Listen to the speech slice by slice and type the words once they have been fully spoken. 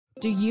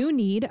Do you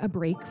need a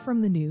break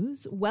from the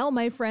news? Well,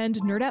 my friend,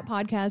 Nerdette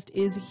Podcast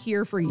is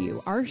here for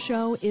you. Our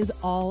show is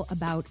all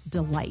about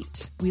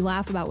delight. We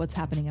laugh about what's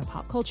happening in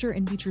pop culture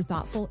and feature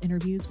thoughtful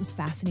interviews with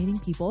fascinating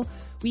people.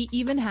 We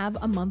even have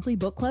a monthly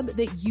book club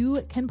that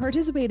you can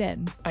participate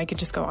in. I could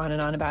just go on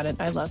and on about it.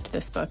 I loved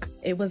this book.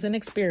 It was an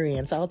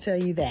experience, I'll tell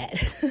you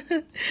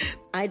that.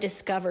 I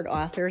discovered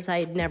authors I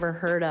had never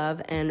heard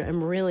of, and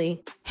I'm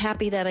really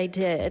happy that I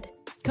did.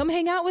 Come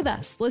hang out with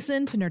us.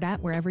 Listen to Nerdette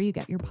wherever you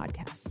get your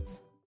podcasts.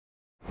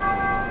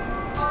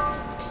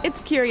 It's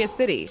Curious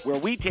City, where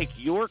we take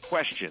your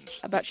questions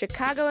about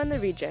Chicago and the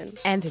region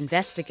and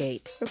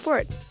investigate,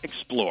 report,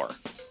 explore.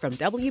 From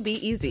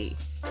WBEZ.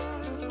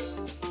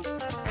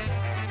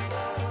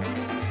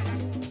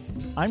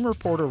 I'm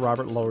reporter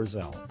Robert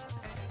Loerzel.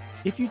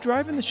 If you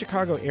drive in the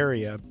Chicago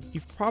area,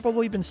 you've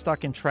probably been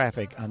stuck in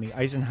traffic on the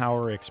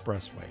Eisenhower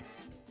Expressway.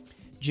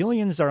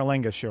 Jillian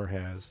Zarlenga sure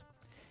has.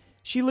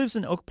 She lives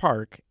in Oak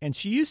Park, and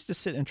she used to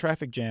sit in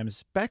traffic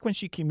jams back when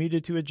she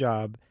commuted to a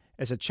job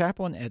as a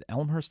chaplain at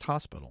Elmhurst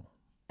Hospital.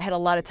 I had a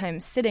lot of time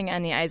sitting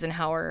on the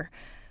Eisenhower,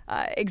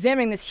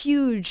 examining this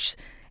huge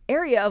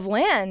area of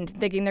land,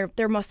 thinking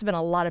there must have been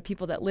a lot of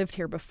people that lived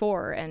here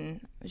before,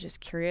 and I was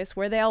just curious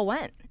where they all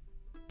went.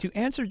 To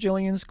answer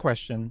Jillian's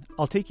question,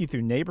 I'll take you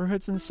through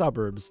neighborhoods and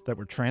suburbs that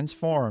were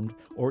transformed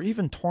or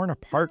even torn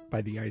apart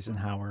by the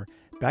Eisenhower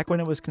back when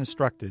it was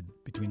constructed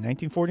between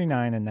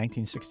 1949 and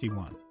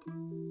 1961.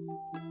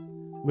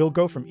 We'll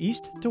go from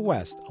east to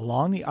west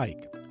along the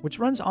Ike, which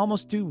runs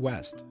almost due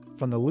west,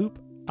 from the Loop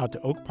out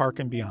to Oak Park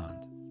and beyond.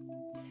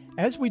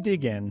 As we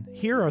dig in,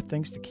 here are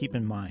things to keep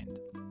in mind.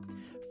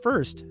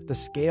 First, the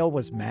scale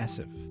was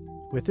massive.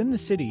 Within the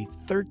city,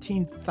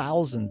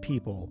 13,000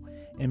 people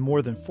and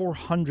more than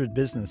 400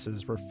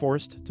 businesses were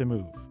forced to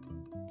move.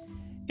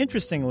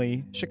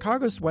 Interestingly,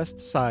 Chicago's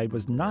west side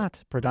was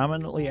not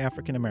predominantly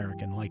African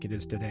American like it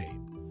is today.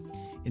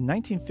 In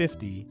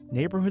 1950,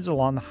 neighborhoods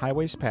along the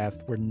highway's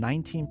path were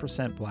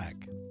 19%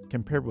 black,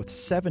 compared with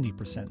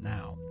 70%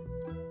 now.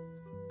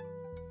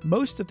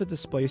 Most of the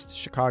displaced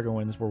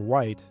Chicagoans were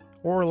white,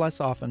 or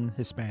less often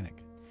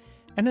Hispanic.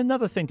 And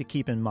another thing to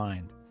keep in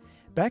mind,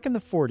 back in the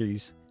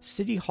 40s,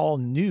 City Hall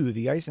knew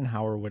the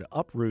Eisenhower would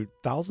uproot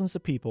thousands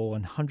of people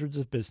and hundreds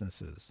of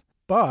businesses.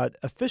 But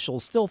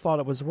officials still thought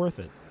it was worth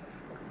it.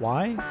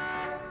 Why?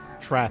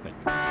 Traffic.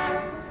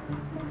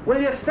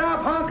 Will you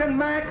stop honking,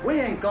 Mac?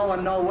 We ain't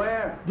going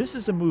nowhere. This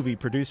is a movie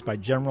produced by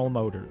General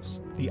Motors.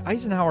 The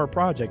Eisenhower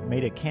Project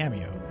made a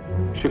cameo.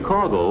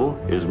 Chicago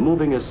is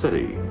moving a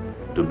city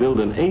to build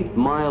an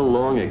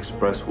 8-mile-long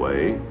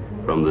expressway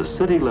from the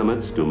city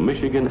limits to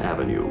Michigan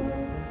Avenue,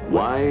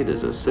 wide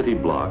as a city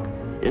block,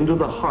 into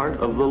the heart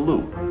of the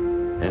Loop,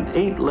 an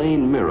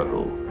 8-lane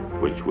miracle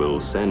which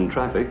will send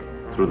traffic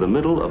through the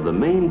middle of the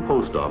main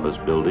post office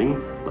building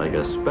like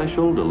a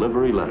special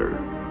delivery letter.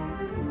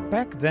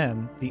 Back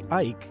then, the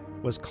Ike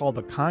was called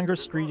the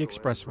Congress Street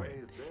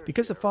Expressway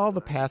because it followed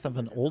the path of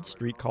an old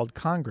street called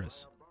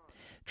Congress.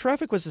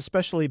 Traffic was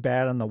especially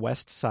bad on the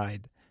west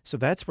side, so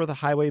that's where the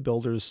highway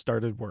builders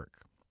started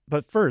work.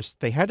 But first,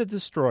 they had to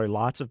destroy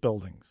lots of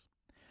buildings.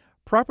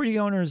 Property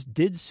owners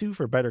did sue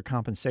for better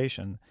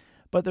compensation,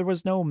 but there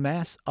was no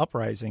mass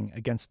uprising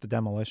against the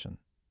demolition.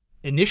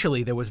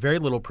 Initially, there was very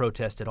little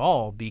protest at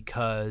all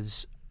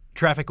because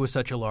traffic was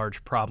such a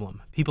large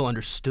problem. People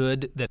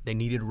understood that they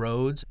needed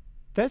roads.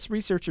 That's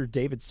researcher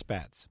David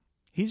Spatz.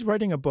 He's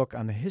writing a book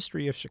on the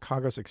history of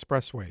Chicago's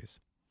expressways.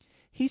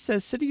 He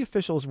says city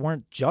officials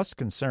weren't just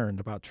concerned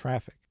about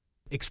traffic.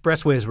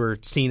 Expressways were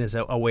seen as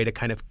a way to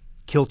kind of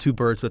kill two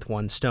birds with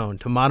one stone,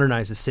 to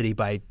modernize the city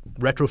by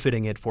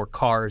retrofitting it for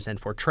cars and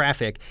for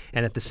traffic,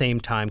 and at the same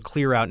time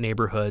clear out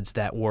neighborhoods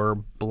that were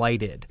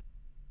blighted.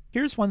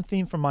 Here's one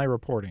theme from my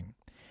reporting.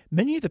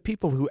 Many of the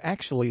people who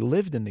actually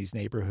lived in these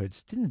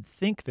neighborhoods didn't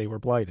think they were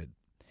blighted.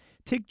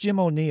 Take Jim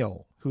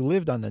O'Neill, who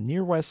lived on the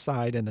near west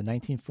side in the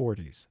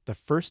 1940s, the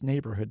first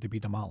neighborhood to be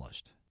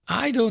demolished.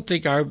 I don't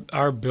think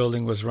our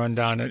building was run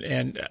down.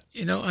 And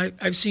you know,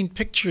 I've seen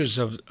pictures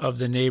of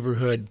the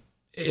neighborhood.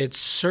 It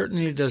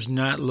certainly does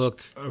not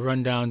look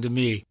run down to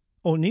me.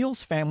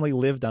 O'Neill's family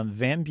lived on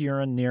Van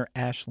Buren near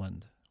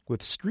Ashland,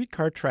 with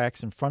streetcar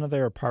tracks in front of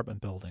their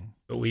apartment building.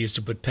 But we used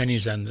to put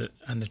pennies on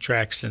the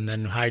tracks and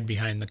then hide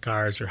behind the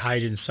cars or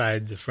hide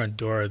inside the front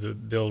door of the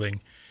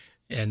building.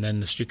 And then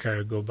the streetcar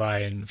would go by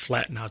and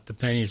flatten out the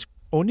pennies.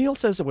 O'Neill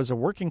says it was a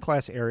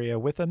working-class area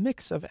with a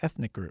mix of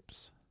ethnic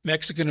groups.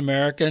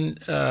 Mexican-American.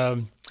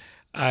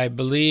 I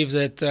believe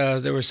that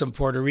there were some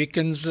Puerto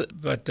Ricans,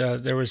 but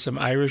there were some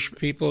Irish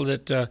people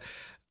that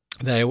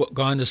I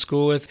gone to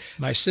school with.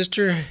 My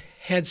sister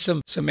had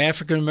some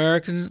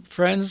African-American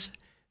friends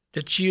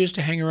that she used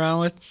to hang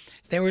around with.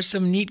 There were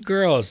some neat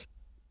girls.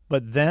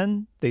 But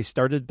then they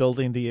started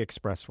building the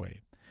expressway.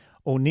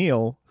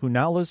 O'Neill, who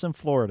now lives in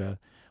Florida,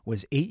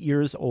 was 8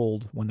 years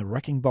old when the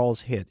wrecking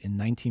balls hit in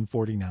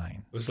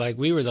 1949. It was like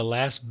we were the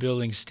last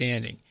building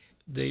standing.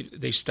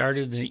 They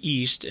started in the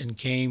east and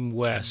came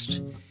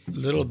west.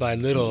 Little by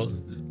little,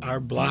 our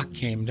block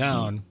came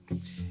down.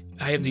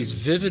 I have these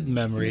vivid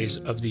memories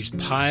of these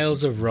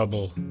piles of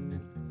rubble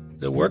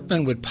the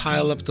workmen would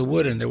pile up the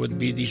wood, and there would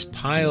be these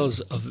piles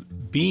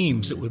of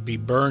beams that would be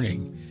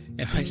burning.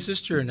 And my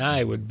sister and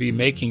I would be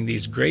making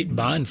these great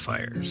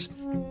bonfires.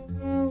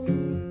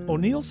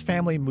 O'Neill's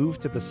family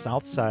moved to the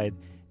south side,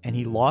 and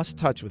he lost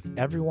touch with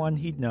everyone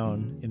he'd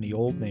known in the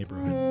old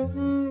neighborhood.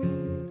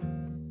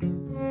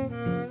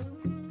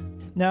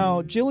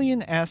 Now,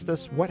 Jillian asked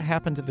us what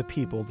happened to the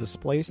people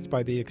displaced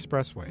by the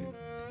Expressway.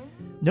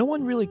 No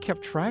one really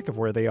kept track of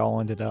where they all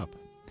ended up,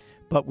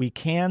 but we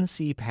can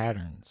see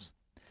patterns.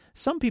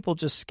 Some people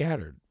just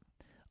scattered.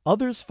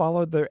 Others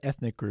followed their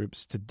ethnic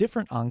groups to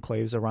different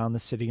enclaves around the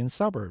city and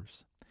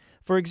suburbs.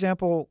 For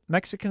example,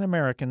 Mexican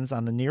Americans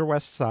on the near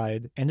west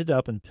side ended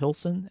up in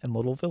Pilsen and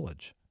Little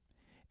Village.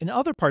 In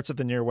other parts of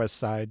the near west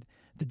side,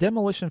 the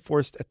demolition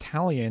forced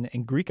Italian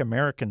and Greek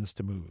Americans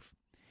to move.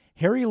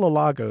 Harry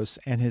Lalagos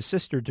and his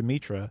sister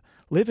Demetra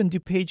live in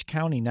DuPage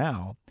County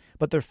now,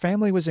 but their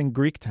family was in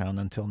Greektown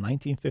until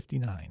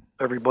 1959.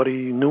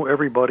 Everybody knew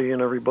everybody,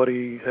 and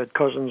everybody had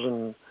cousins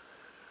and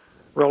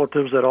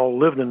relatives that all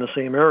lived in the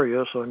same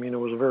area, so, I mean, it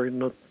was a very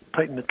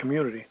tight-knit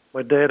community.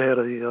 My dad had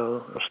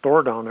a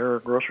store down there, a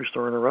grocery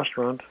store and a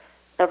restaurant.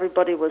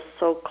 Everybody was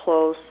so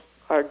close.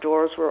 Our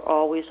doors were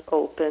always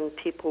open.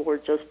 People were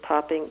just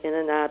popping in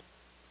and out.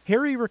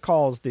 Harry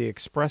recalls the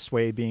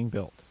Expressway being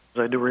built.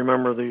 I do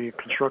remember the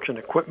construction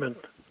equipment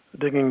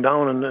digging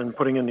down and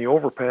putting in the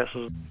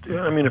overpasses.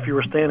 I mean, if you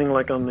were standing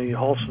like on the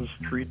Halston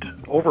Street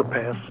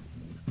overpass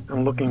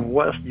and looking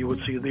west, you would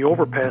see the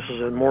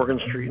overpasses at Morgan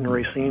Street and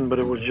Racine, but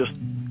it was just,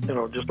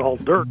 just all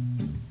dirt.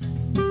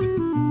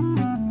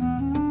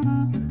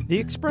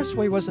 The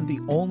Expressway wasn't the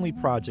only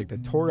project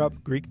that tore up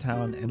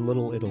Greektown and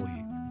Little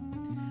Italy.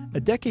 A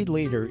decade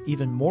later,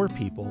 even more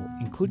people,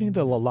 including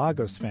the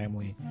Lalagos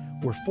family,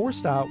 were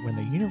forced out when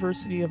the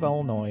University of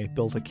Illinois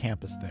built a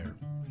campus there.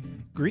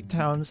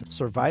 Greektown's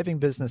surviving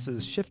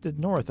businesses shifted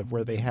north of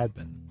where they had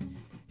been.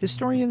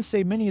 Historians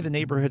say many of the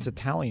neighborhood's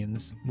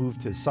Italians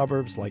moved to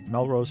suburbs like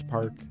Melrose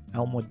Park,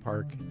 Elmwood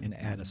Park, and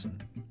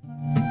Addison.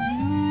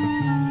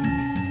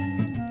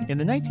 In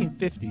the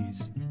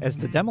 1950s, as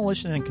the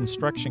demolition and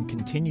construction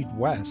continued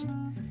west,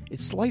 it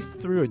sliced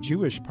through a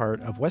Jewish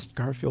part of West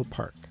Garfield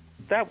Park.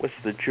 That was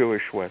the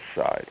Jewish West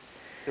Side.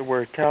 There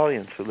were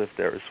Italians who lived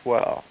there as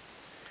well.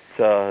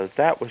 So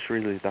that was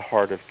really the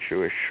heart of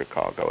Jewish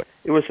Chicago.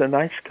 It was a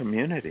nice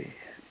community.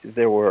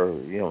 There were,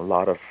 a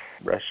lot of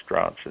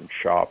restaurants and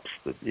shops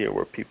that,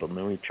 where people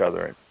knew each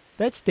other.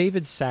 That's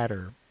David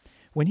Satter.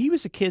 When he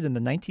was a kid in the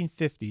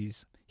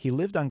 1950s, he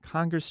lived on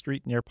Congress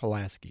Street near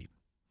Pulaski.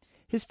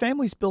 His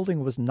family's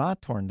building was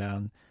not torn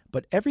down,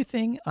 but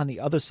everything on the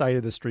other side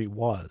of the street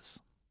was.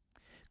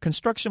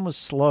 Construction was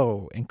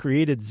slow and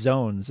created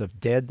zones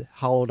of dead,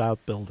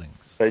 hollowed-out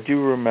buildings. I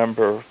do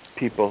remember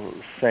people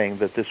saying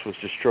that this was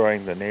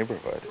destroying the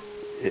neighborhood.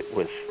 It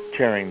was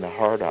tearing the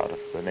heart out of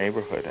the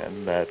neighborhood,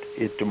 and that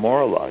it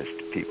demoralized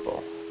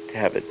people to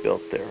have it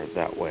built there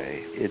that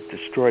way. It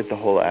destroyed the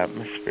whole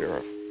atmosphere.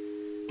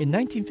 In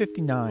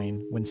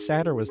 1959, when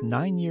Satter was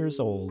 9 years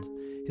old,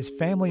 his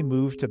family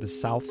moved to the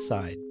south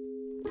side.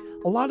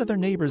 A lot of their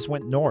neighbors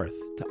went north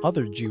to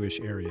other Jewish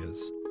areas.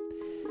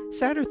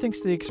 Satter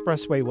thinks the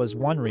Expressway was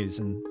one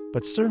reason,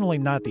 but certainly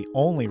not the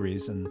only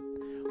reason,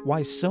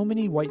 why so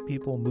many white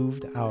people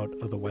moved out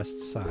of the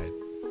west side.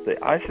 The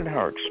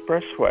Eisenhower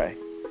Expressway,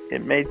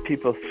 it made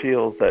people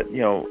feel that,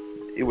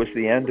 it was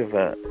the end of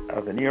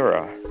an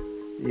era.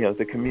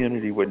 The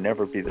community would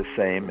never be the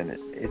same, and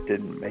it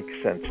didn't make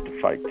sense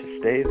to fight to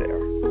stay there.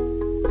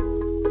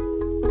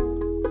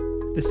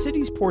 The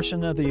city's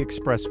portion of the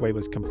Expressway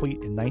was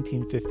complete in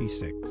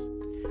 1956.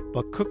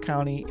 But Cook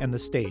County and the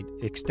state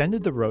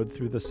extended the road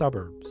through the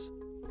suburbs.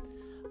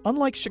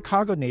 Unlike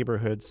Chicago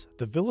neighborhoods,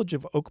 the village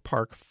of Oak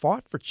Park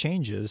fought for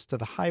changes to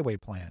the highway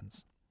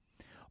plans.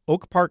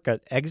 Oak Park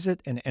got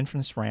exit and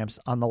entrance ramps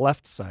on the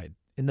left side,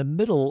 in the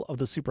middle of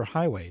the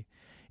superhighway,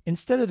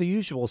 instead of the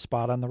usual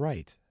spot on the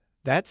right.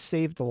 That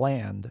saved the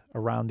land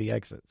around the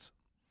exits.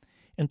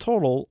 In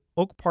total,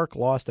 Oak Park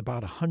lost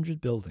about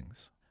 100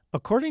 buildings.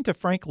 According to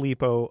Frank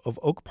Lipo of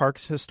Oak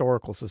Park's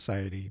Historical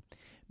Society,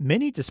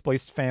 many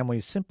displaced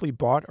families simply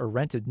bought or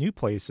rented new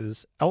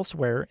places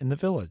elsewhere in the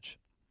village.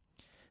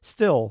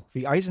 Still,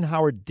 the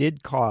Eisenhower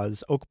did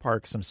cause Oak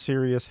Park some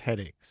serious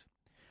headaches.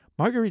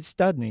 Marguerite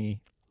Studney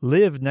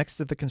lived next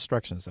to the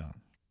construction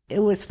zone. It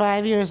was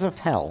 5 years of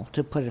hell,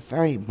 to put it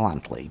very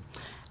bluntly,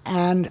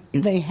 and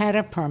they had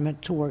a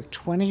permit to work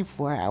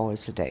 24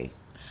 hours a day.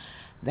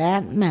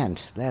 That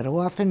meant that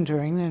often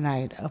during the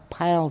night a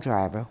pile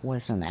driver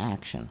was in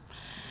action,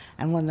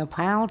 and when the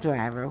pile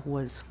driver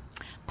was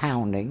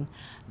pounding,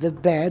 the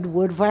bed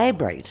would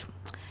vibrate.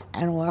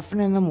 And often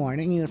in the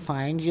morning you'd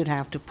find you'd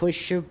have to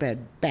push your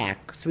bed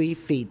back 3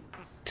 feet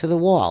to the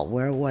wall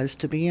where it was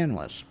to begin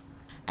with.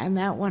 And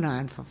that went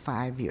on for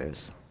 5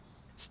 years.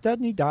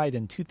 Studney died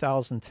in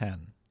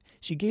 2010.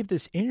 She gave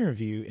this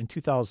interview in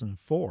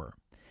 2004.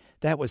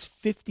 That was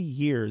 50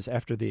 years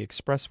after the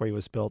Expressway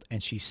was built,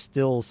 and she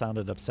still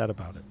sounded upset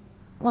about it.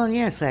 Well,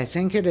 yes, I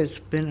think it has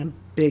been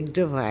a big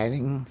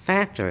dividing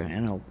factor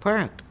in Oak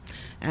Park.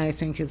 I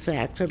think it's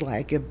acted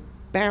like a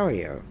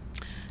barrier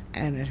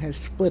and it has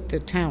split the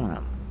town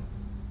up.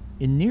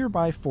 In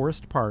nearby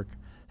Forest Park,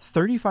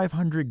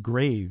 3,500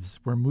 graves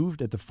were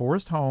moved at the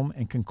Forest Home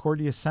and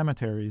Concordia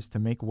cemeteries to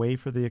make way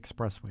for the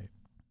Expressway.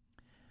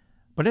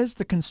 But as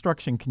the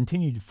construction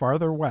continued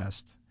farther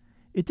west,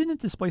 it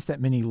didn't displace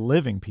that many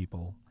living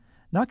people,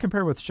 not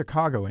compared with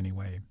Chicago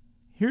anyway.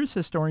 Here's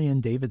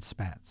historian David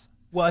Spatz.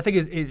 Well, I think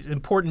it's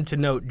important to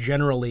note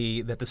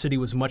generally that the city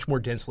was much more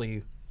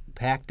densely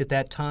packed at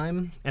that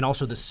time, and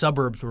also the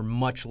suburbs were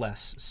much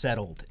less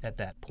settled at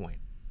that point.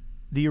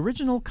 The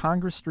original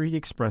Congress Street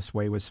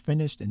Expressway was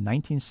finished in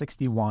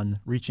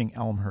 1961, reaching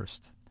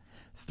Elmhurst.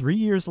 3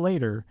 years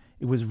later,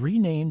 it was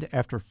renamed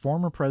after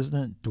former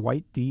President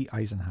Dwight D.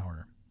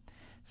 Eisenhower.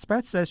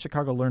 Spatz says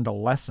Chicago learned a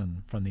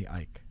lesson from the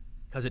Ike.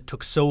 Because it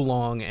took so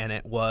long and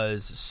it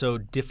was so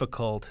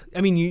difficult.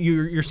 I mean,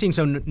 you're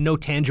seeing no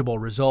tangible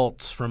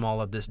results from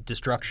all of this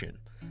destruction.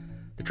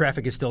 The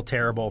traffic is still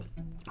terrible.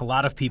 A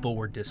lot of people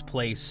were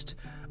displaced.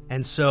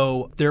 And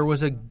so there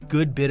was a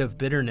good bit of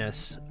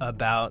bitterness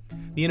about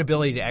the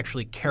inability to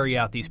actually carry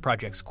out these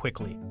projects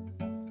quickly.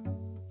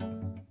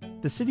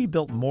 The city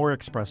built more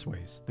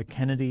expressways, the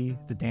Kennedy,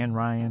 the Dan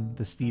Ryan,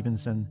 the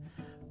Stevenson.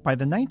 By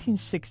the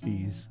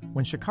 1960s,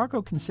 when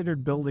Chicago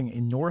considered building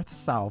a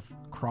north-south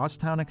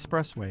crosstown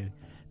expressway,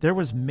 there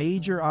was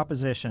major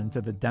opposition to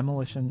the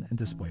demolition and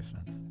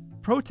displacement.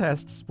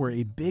 Protests were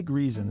a big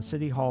reason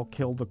City Hall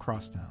killed the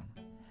crosstown.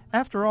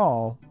 After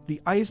all,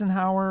 the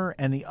Eisenhower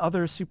and the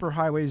other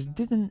superhighways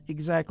didn't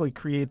exactly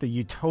create the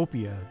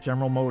utopia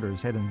General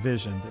Motors had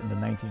envisioned in the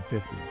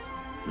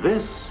 1950s.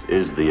 This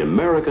is the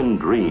American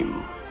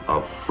dream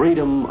of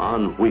freedom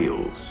on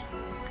wheels,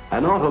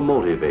 an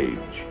automotive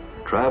age,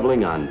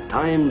 traveling on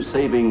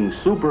time-saving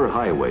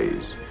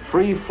superhighways,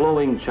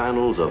 free-flowing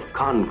channels of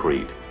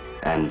concrete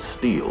and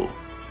steel.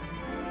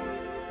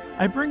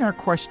 I bring our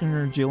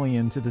questioner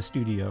Jillian to the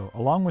studio,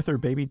 along with her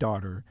baby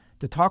daughter,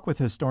 to talk with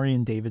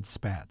historian David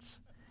Spatz.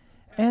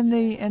 And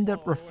they end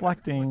up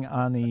reflecting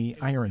on the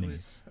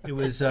ironies. It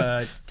was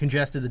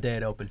congested the day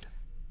it opened.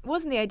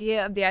 Wasn't the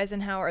idea of the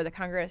Eisenhower or the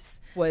Congress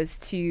was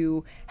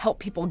to help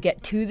people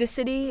get to the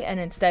city,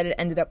 and instead it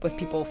ended up with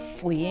people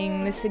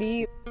fleeing the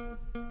city?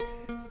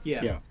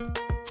 Yeah.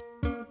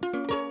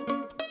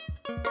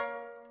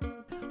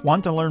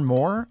 Want to learn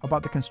more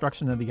about the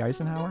construction of the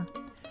Eisenhower?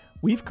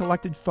 We've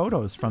collected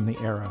photos from the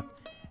era,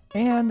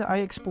 and I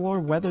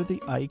explore whether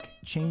the Ike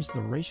changed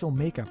the racial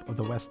makeup of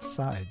the West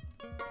Side.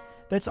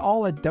 That's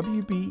all at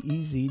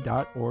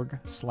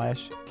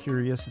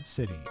wbez.org/Curious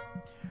City.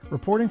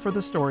 Reporting for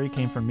the story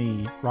came from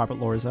me, Robert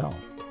Lorzell.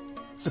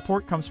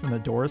 Support comes from the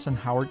Doris and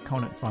Howard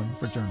Conant Fund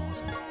for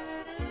Journalism.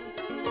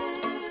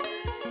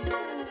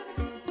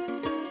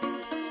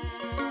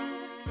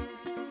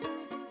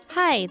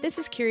 Hi, this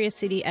is Curious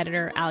City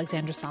editor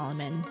Alexandra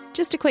Solomon.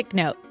 Just a quick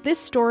note, this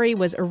story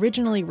was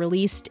originally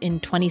released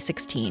in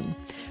 2016.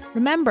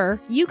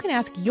 Remember, you can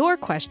ask your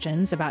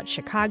questions about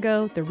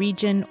Chicago, the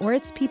region, or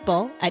its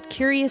people at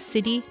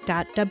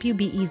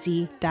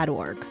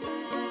curiouscity.wbez.org.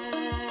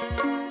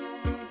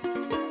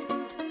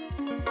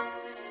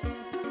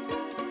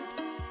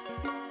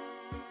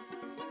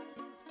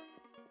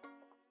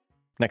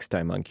 Next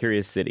time on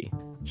Curious City.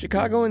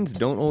 Chicagoans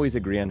don't always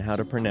agree on how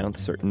to pronounce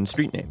certain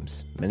street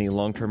names. Many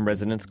long-term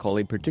residents call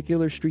a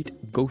particular street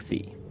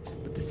Goethe,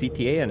 but the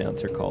CTA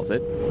announcer calls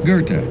it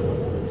Goethe.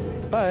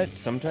 But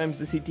sometimes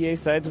the CTA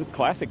sides with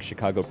classic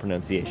Chicago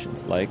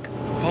pronunciations like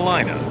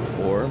Paulina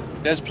or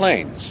Des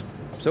Plaines.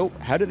 So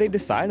how do they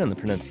decide on the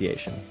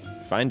pronunciation?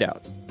 Find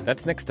out.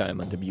 That's next time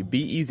on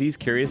WBEZ's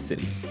Curious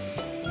City.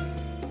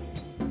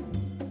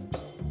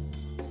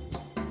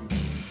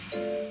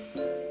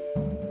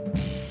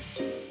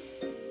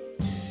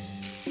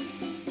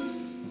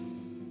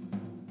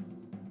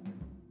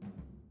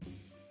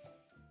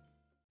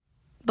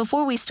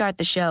 Before we start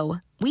the show,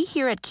 we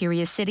here at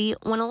Curious City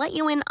want to let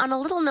you in on a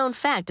little-known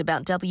fact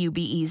about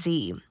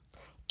WBEZ.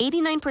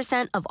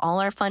 89% of all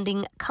our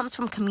funding comes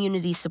from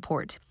community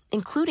support,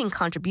 including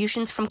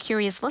contributions from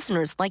curious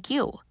listeners like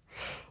you.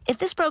 If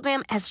this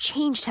program has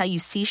changed how you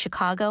see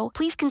Chicago,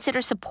 please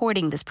consider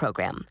supporting this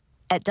program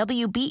at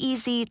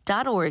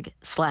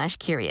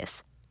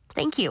wbez.org/curious.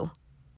 Thank you.